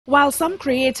While some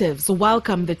creatives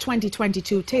welcome the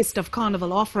 2022 Taste of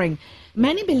Carnival offering,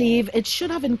 many believe it should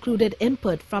have included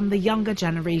input from the younger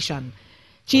generation.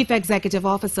 Chief Executive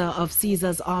Officer of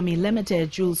Caesars Army Limited,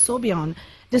 Jules Sobion,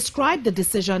 described the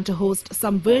decision to host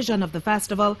some version of the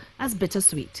festival as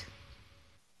bittersweet.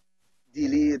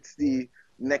 Ideally, it's the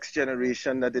next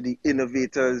generation that are the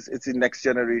innovators. It's the next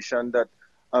generation that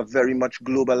are very much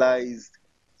globalized.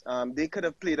 They could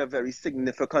have played a very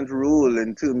significant role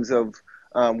in terms of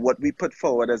what we put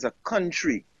forward as a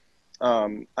country,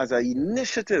 as an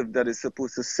initiative that is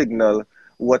supposed to signal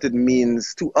what it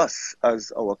means to us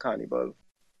as our carnival.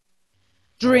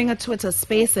 During a Twitter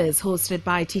Spaces hosted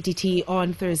by TTT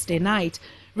on Thursday night,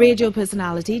 radio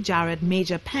personality Jared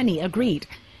Major Penny agreed.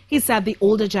 He said the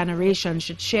older generation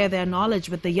should share their knowledge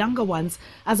with the younger ones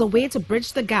as a way to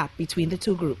bridge the gap between the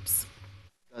two groups.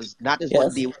 Because that is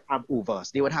what they would have over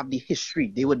us. They would have the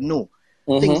history. They would know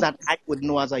things that I would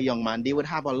know as a young man. They would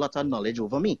have a lot of knowledge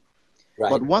over me. Right.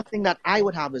 But one thing that I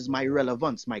would have is my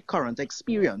relevance, my current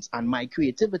experience, and my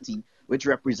creativity, which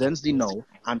represents the now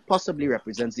and possibly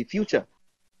represents the future.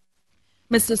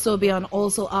 Mr. Sobion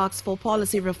also asked for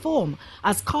policy reform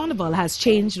as Carnival has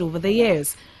changed over the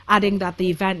years, adding that the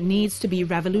event needs to be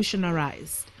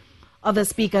revolutionized. Other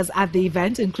speakers at the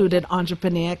event included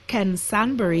entrepreneur Ken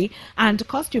Sambury and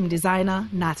costume designer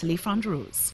Natalie Fonrose.